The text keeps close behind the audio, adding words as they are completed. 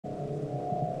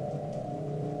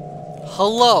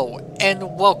Hello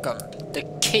and welcome to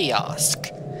Kiosk,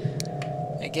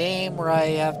 a game where I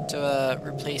have to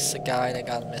replace a guy that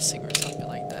got missing or something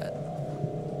like that.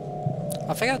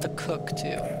 I think I have to cook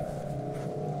too.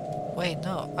 Wait,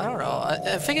 no, I don't know.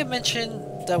 I think it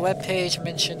mentioned, the webpage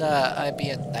mentioned I'd be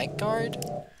a night guard.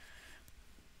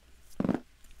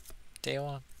 Day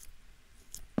one.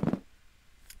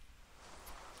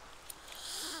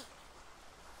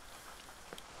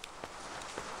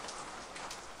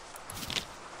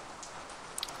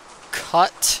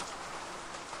 Cut.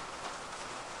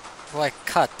 What,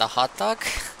 cut? The hot dog?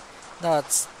 No,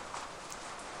 it's...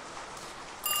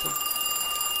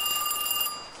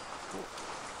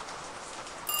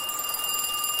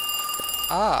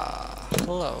 Ah,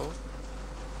 hello.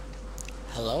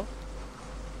 Hello?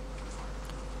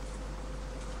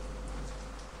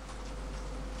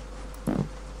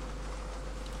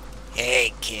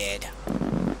 Hey, kid.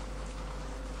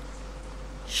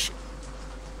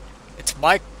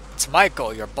 It's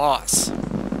Michael, your boss.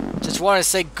 Just want to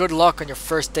say good luck on your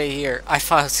first day here. I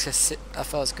thought it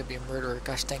was gonna be a murderer.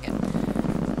 Gosh dang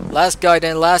it. Last guy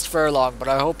didn't last very long, but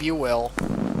I hope you will.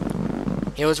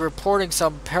 He was reporting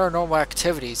some paranormal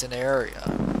activities in the area,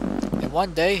 and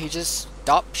one day he just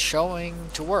stopped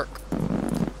showing to work.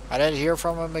 I didn't hear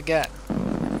from him again.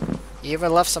 He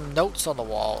even left some notes on the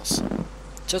walls.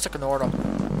 Just ignore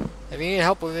them. If you need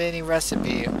help with any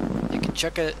recipe, you can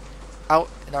check it out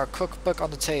in our cookbook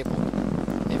on the table.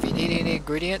 If you need any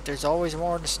ingredient, there's always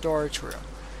more in the storage room.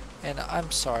 And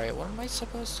I'm sorry, what am I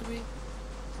supposed to be?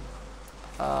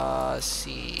 Let's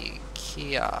see,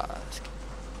 Kiosk.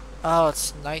 Oh,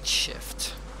 it's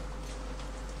Nightshift.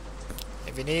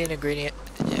 If you need an ingredient,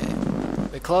 yeah.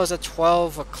 We close at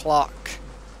 12 o'clock.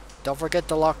 Don't forget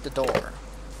to lock the door.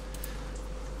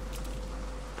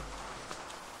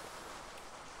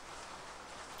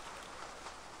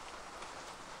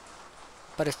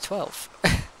 But it's 12.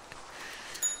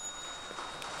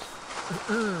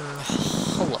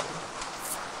 Hello.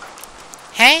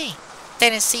 Hey,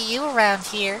 didn't see you around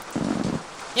here.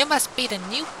 You must be the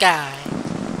new guy.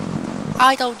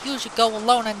 I don't usually go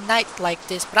alone at night like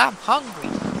this, but I'm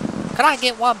hungry. Could I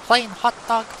get one plain hot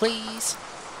dog, please?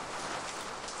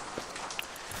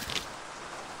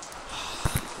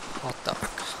 Hot dog.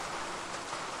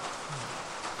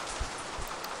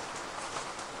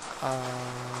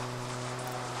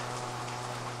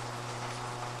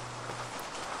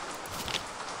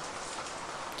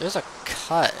 There's a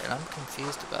cut, and I'm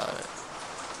confused about it.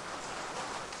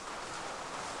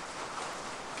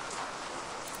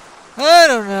 I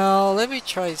don't know. Let me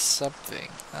try something.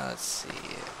 Let's see.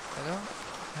 I don't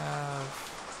have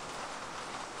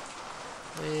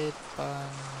red bun.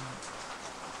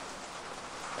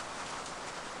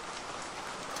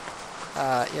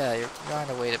 Yeah, you're going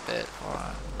to wait a bit. Hold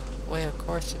on. Wait, of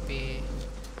course it'd be.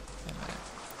 Wait a minute.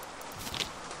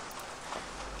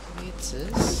 Maybe it's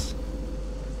this?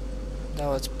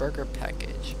 No, it's burger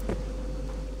package.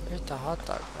 Here's the hot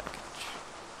dog package.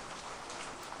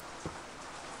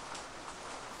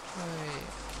 Wait.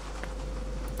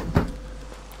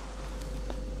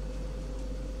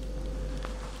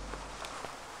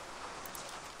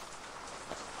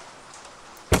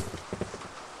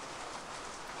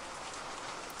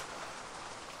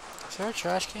 Is there a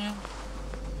trash can?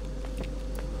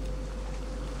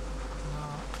 No.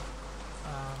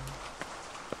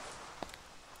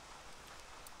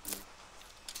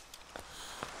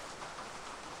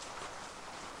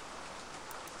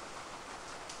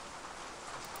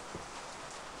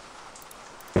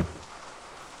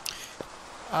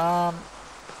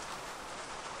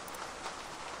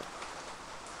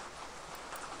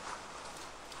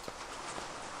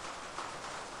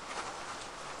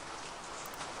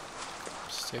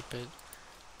 Stupid.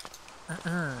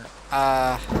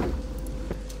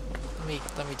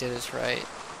 Let me do this right.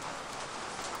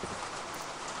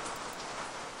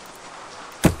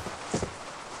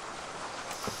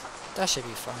 That should be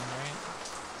fine, right?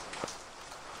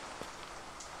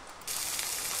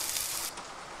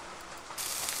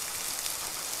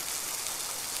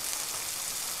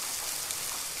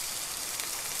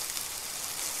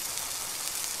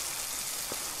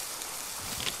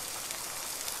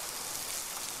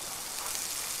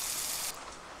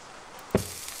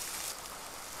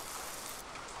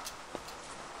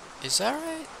 Is that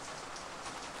right?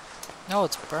 No,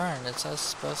 it's burned. It says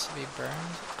supposed to be burned.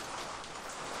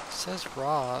 It says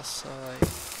raw, so like...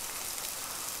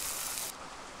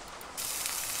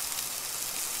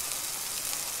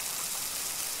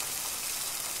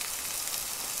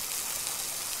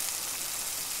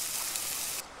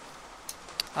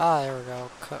 Ah, there we go.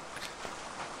 Cooked.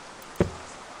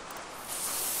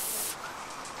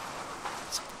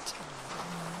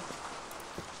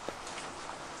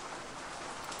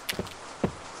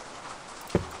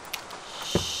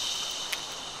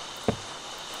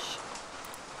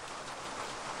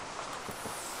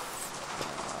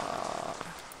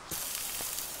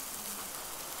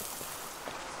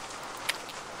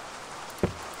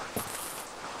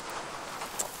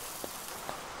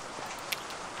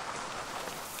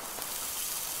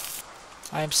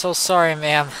 I am so sorry,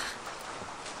 ma'am.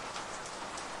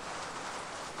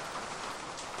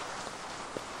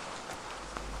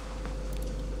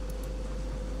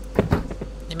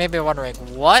 You may be wondering,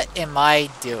 what am I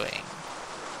doing?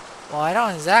 Well, I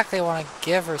don't exactly want to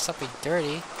give her something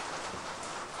dirty.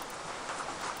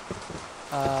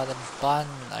 The bun,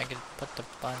 I could put the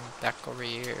bun back over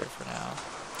here for now.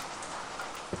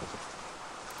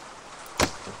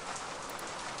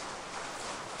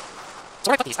 So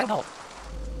where do I put these? I don't know.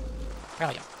 I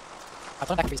don't know. I'll put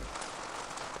them back in the freezer.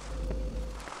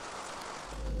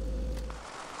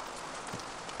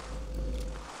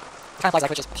 Kind of implies I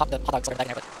could just pop the hot dogs back in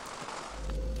there, but...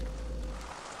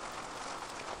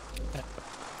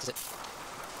 This is it.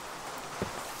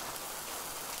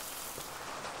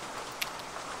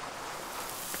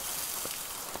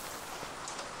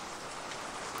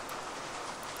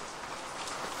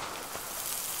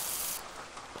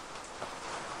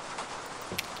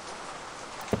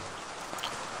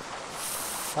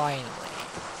 Finally,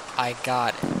 I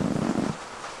got it.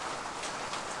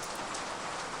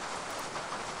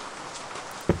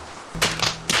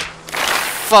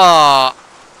 Fuck!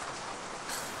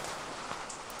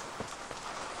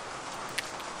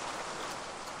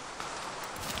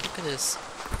 Look at this.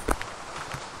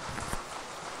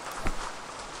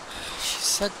 She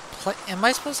said, am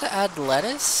I supposed to add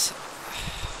lettuce?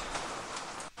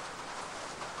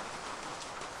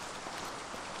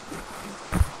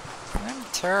 I'm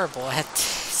terrible at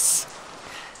this.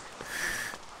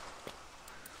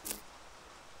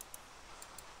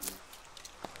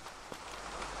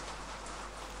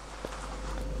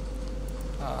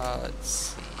 Let's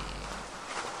see.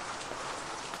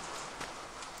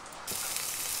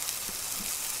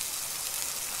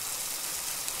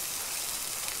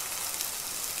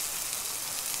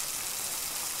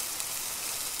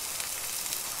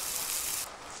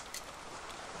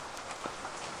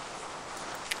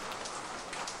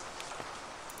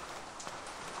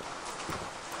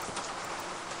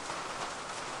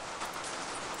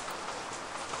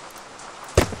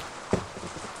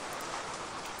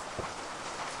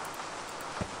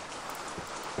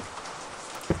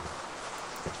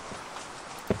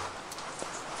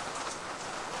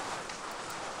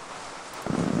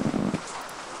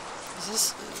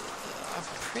 I'm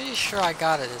pretty sure I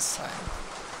got it this time.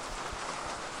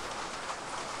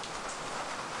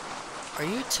 Are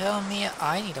you telling me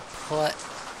I need to put...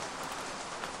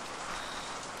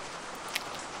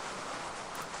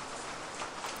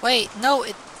 Wait, no,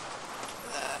 it's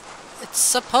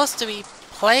supposed to be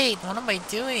played. What am I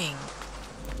doing?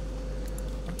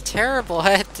 I'm terrible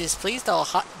at this. Please do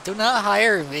not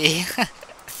hire me.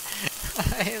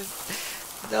 I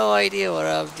have no idea what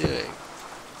I'm doing.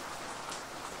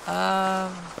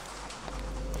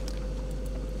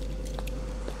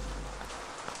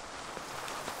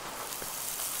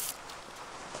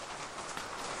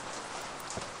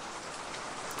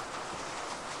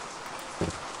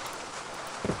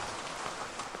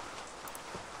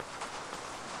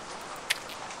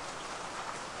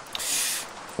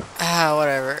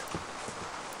 Whatever.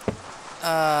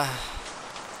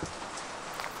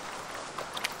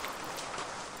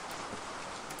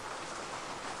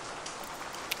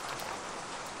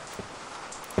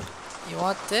 You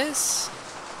want this?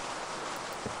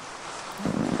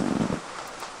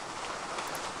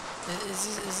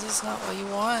 Is this not what you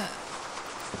want?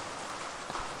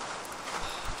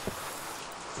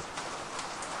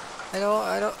 I don't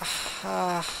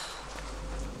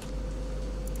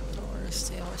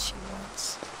understand what she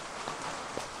wants.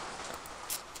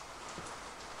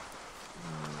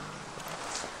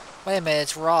 Wait a minute,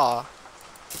 it's raw.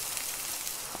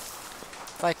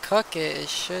 If I cook it, it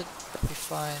should be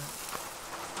fine.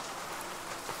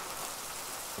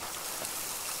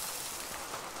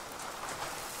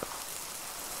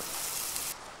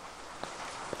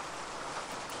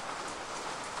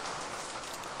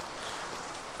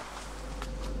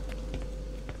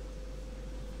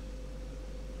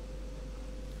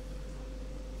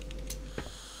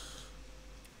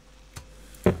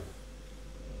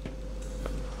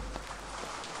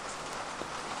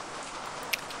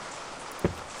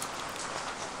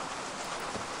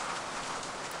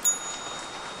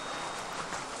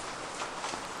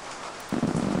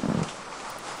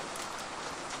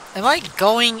 Am I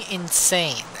going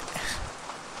insane?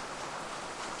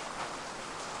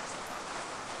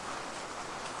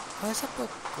 What's up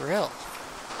with grill?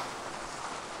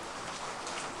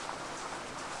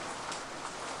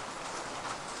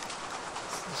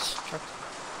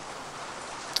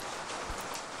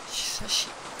 She says she...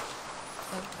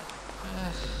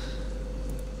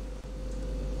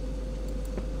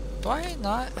 Do I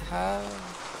not have...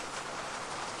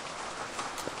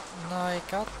 No, I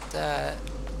got that.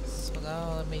 So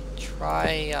now let me try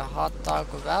a hot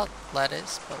dog without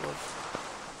lettuce, but with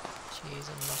cheese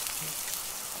and mustard.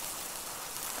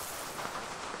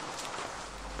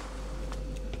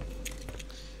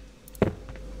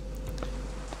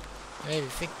 Maybe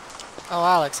think. Oh,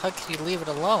 Alex, how could you leave it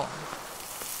alone?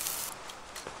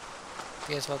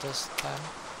 Guess what this time?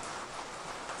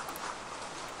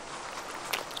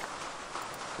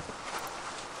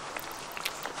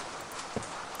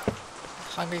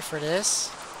 Hungry for this?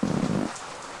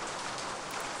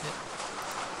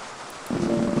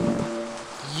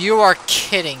 You are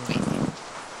kidding me.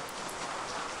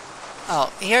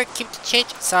 Oh, here, keep the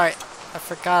change. Sorry, I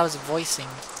forgot I was voicing.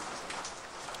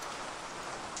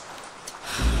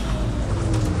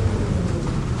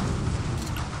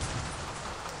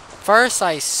 First,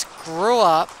 I screw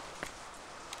up.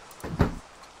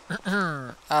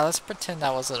 Let's pretend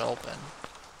that wasn't open.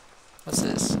 What's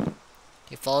this?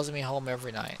 He follows me home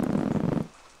every night.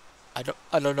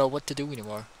 I don't know what to do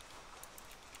anymore.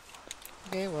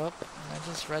 Okay, well, I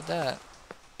just read that.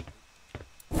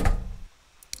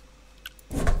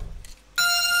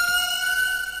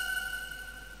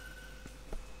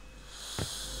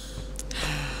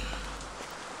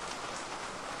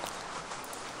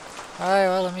 Alright,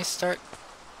 well, let me start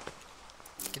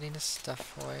getting this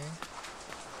stuff away.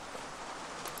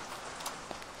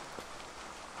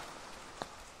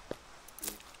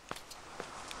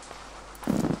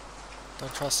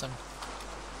 Don't trust him.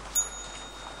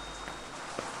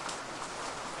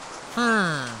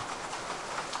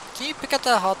 Can you pick up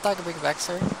that hot dog and bring it back,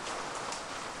 sir?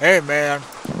 Hey, man.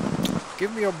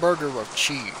 Give me a burger with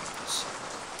cheese.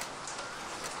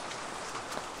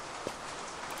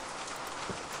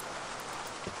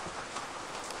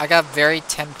 I got very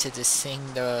tempted to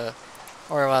sing the...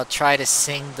 Or, well, try to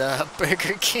sing the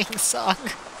Burger King song.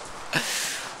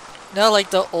 No, like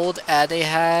the old ad they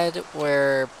had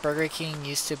where Burger King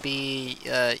used to be,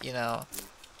 you know,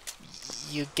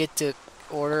 you get to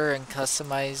order and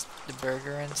customize the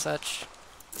burger and such.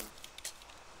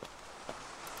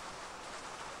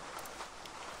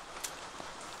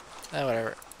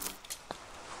 Whatever.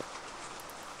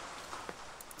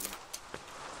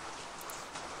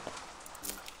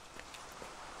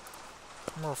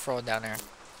 I'm gonna throw it down there.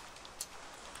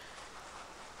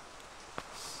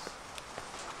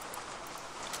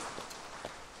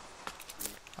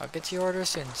 I'll get to your order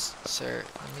soon, sir.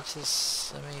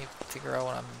 Let me figure out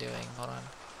what I'm doing. Hold on.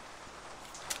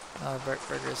 Oh,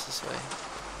 burger's this way.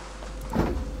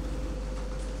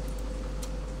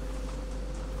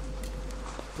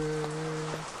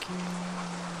 Burger King.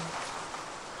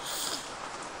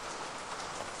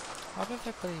 How if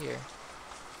I put it here?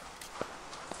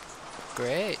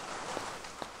 Great.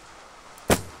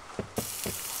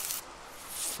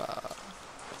 Fuck.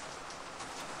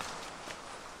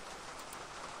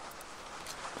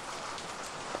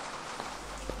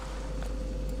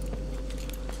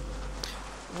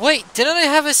 Wait, didn't I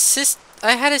have a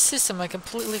I had a system, I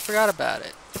completely forgot about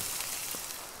it.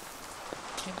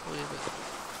 Can't believe it.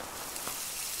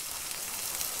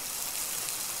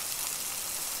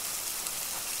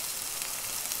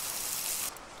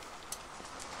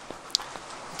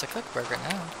 It's a cook burger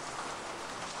now.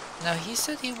 Now he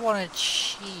said he wanted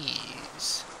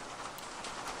cheese.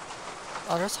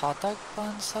 Oh, there's hot dog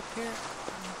buns up here?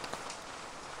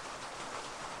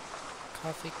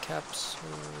 Coffee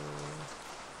capsule.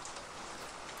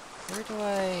 Where do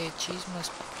I... cheese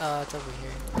must... it's over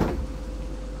here.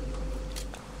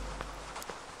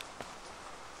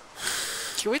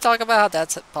 Can we talk about how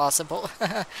that's possible?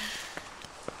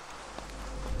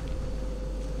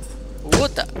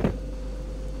 What the...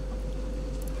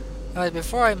 Alright,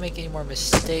 before I make any more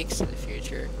mistakes in the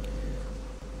future...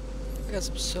 I got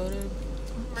some soda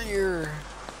beer.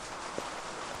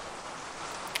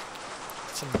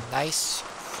 Some nice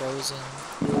frozen...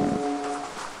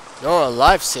 You're a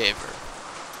lifesaver.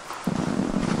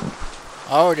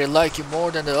 I already like you more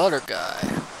than the other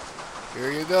guy. Here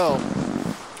you go.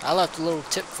 I left a little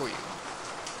tip for you.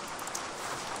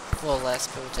 A little less,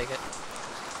 but we'll take it.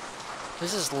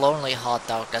 This is lonely hot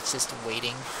dog that's just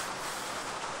waiting.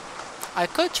 I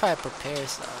could try to prepare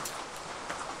stuff.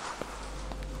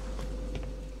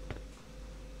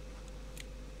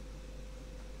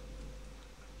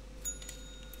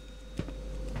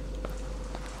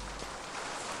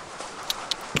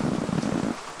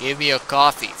 Give me a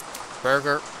coffee,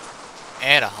 burger,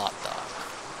 and a hot dog.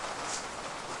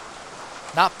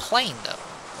 Not plain though,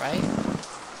 right?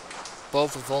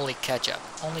 Both with only ketchup.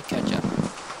 Only ketchup.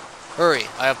 Hurry,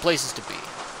 I have places to be.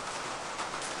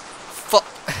 Fuck.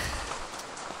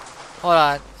 Hold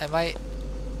on, am I...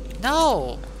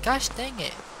 No! Gosh dang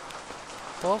it.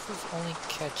 Both with only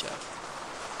ketchup.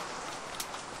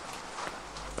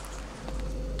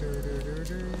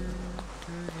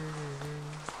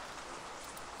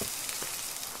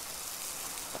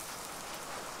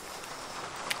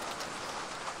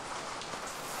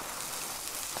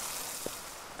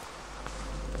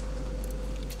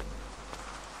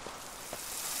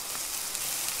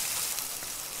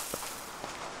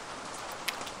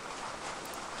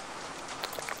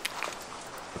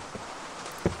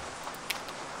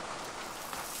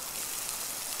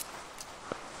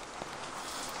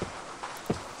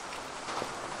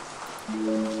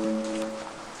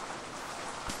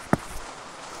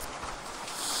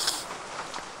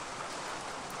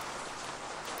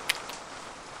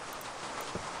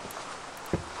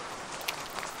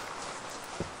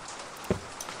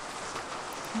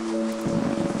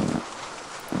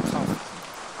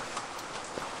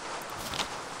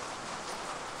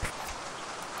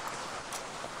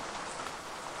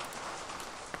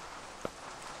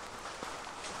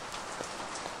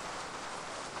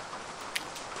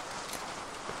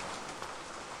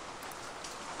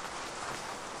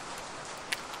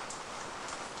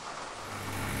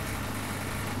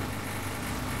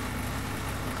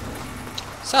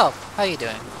 So, how you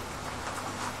doing?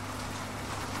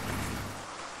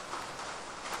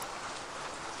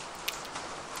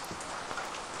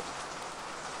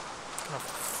 I'm gonna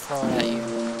throw it at you.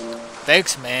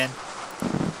 Thanks, man.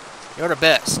 You're the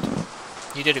best.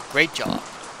 You did a great job.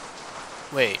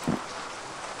 Wait.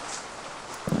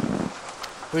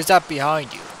 Who's that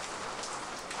behind you?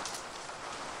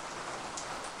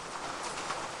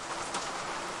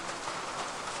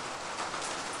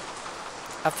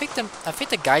 I think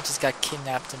the guy just got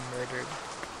kidnapped and murdered.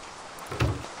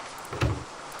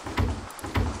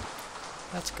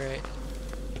 That's great.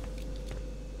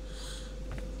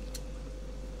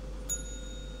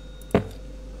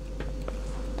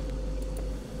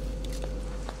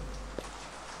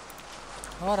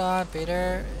 Hold on,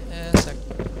 Peter. It's a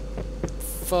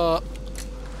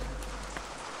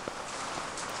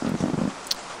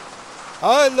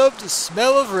I love the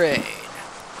smell of rain.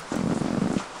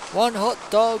 One hot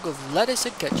dog of lettuce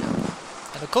and ketchup.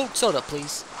 And a Coke soda,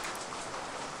 please.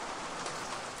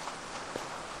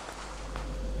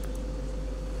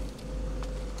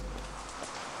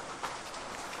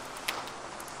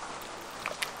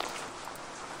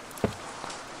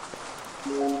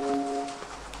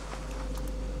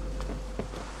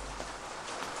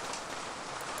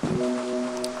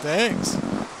 Thanks.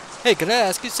 Hey, can I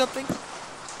ask you something?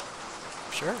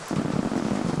 Sure.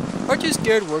 Aren't you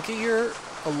scared working here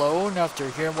alone after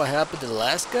hearing what happened to the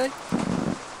last guy?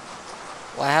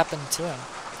 What happened to him?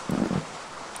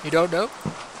 You don't know?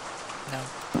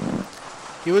 No.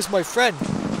 He was my friend.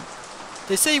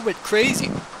 They say he went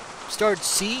crazy. Started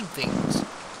seeing things.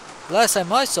 The last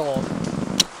time I saw him,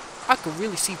 I could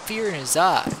really see fear in his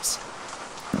eyes.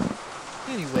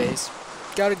 Anyways,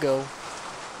 gotta go.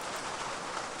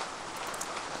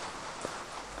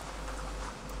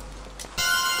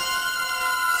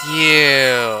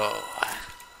 You.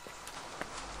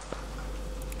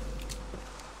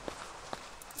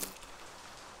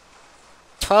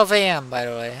 12 a.m. by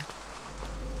the way.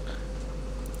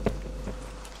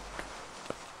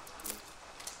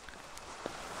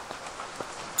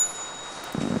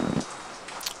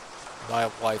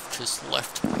 My wife just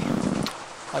left me.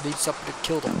 I need something to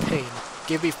kill the pain.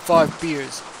 Give me 5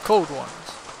 beers, cold ones.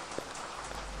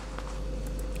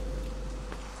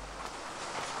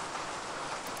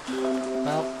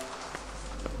 Well.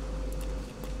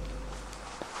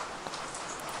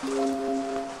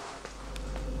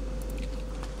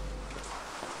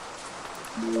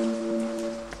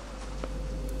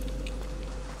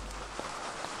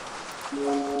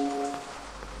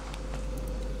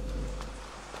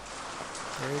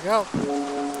 There you go.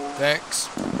 Thanks.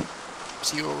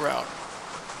 See you around.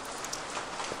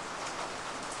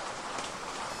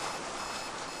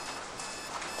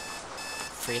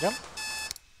 Freedom?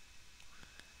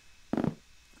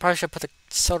 Probably should put the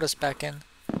sodas back in.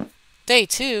 Day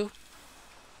 2?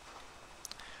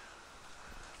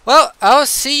 Well, I'll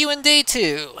see you in day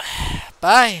 2.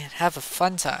 Bye and have a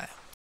fun time.